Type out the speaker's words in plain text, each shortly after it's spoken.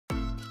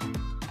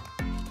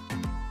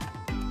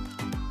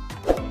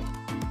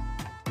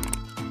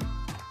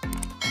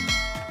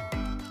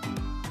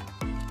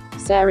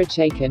Sara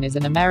Chacon is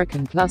an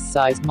American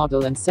plus-size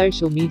model and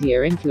social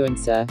media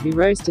influencer who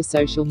rose to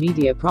social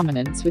media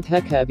prominence with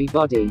her curvy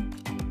body.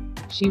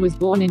 She was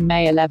born in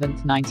May 11,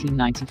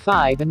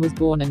 1995 and was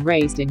born and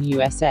raised in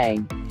USA.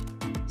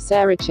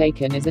 Sara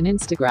Chacon is an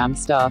Instagram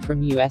star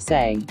from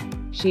USA.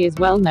 She is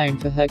well known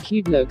for her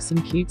cute looks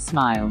and cute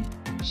smile.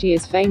 She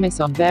is famous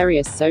on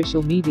various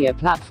social media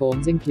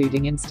platforms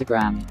including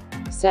Instagram.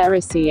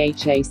 Sara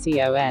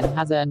Chacon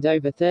has earned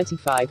over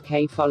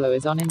 35k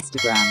followers on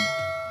Instagram.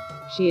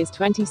 She is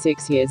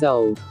 26 years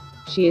old.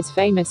 She is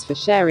famous for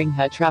sharing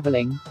her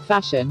traveling,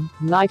 fashion,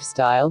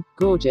 lifestyle,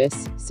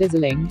 gorgeous,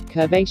 sizzling,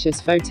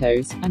 curvaceous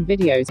photos, and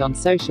videos on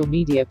social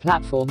media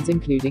platforms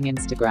including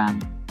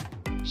Instagram.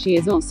 She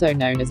is also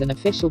known as an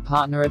official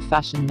partner of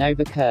Fashion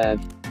Nova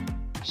Curve.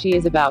 She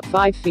is about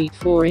 5 feet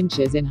 4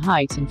 inches in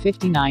height and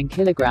 59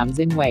 kilograms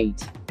in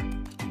weight.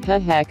 Her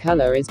hair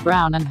color is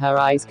brown and her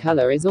eyes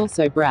color is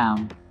also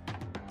brown.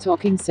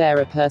 Talking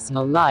Sara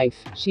personal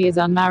life, she is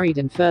unmarried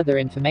and further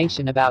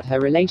information about her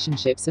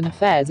relationships and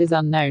affairs is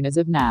unknown as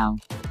of now.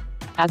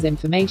 As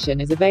information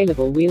is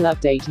available we'll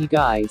update you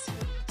guys.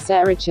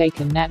 Sara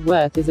Chacon net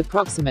worth is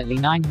approximately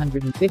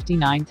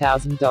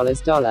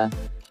 $959,000.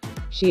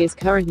 She is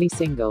currently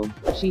single.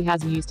 She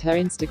has used her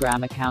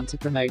Instagram account to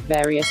promote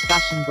various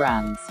fashion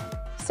brands.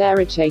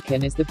 Sara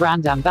Chacon is the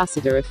brand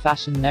ambassador of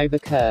Fashion Nova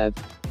Curve.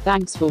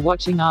 Thanks for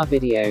watching our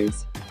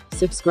videos.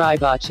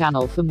 Subscribe our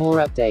channel for more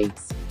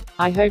updates.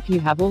 I hope you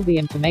have all the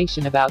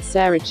information about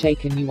Sara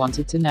Chacon you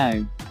wanted to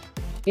know.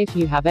 If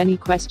you have any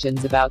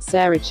questions about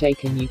Sara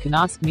Chacon you can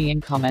ask me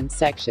in comment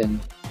section.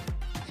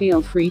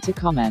 Feel free to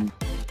comment.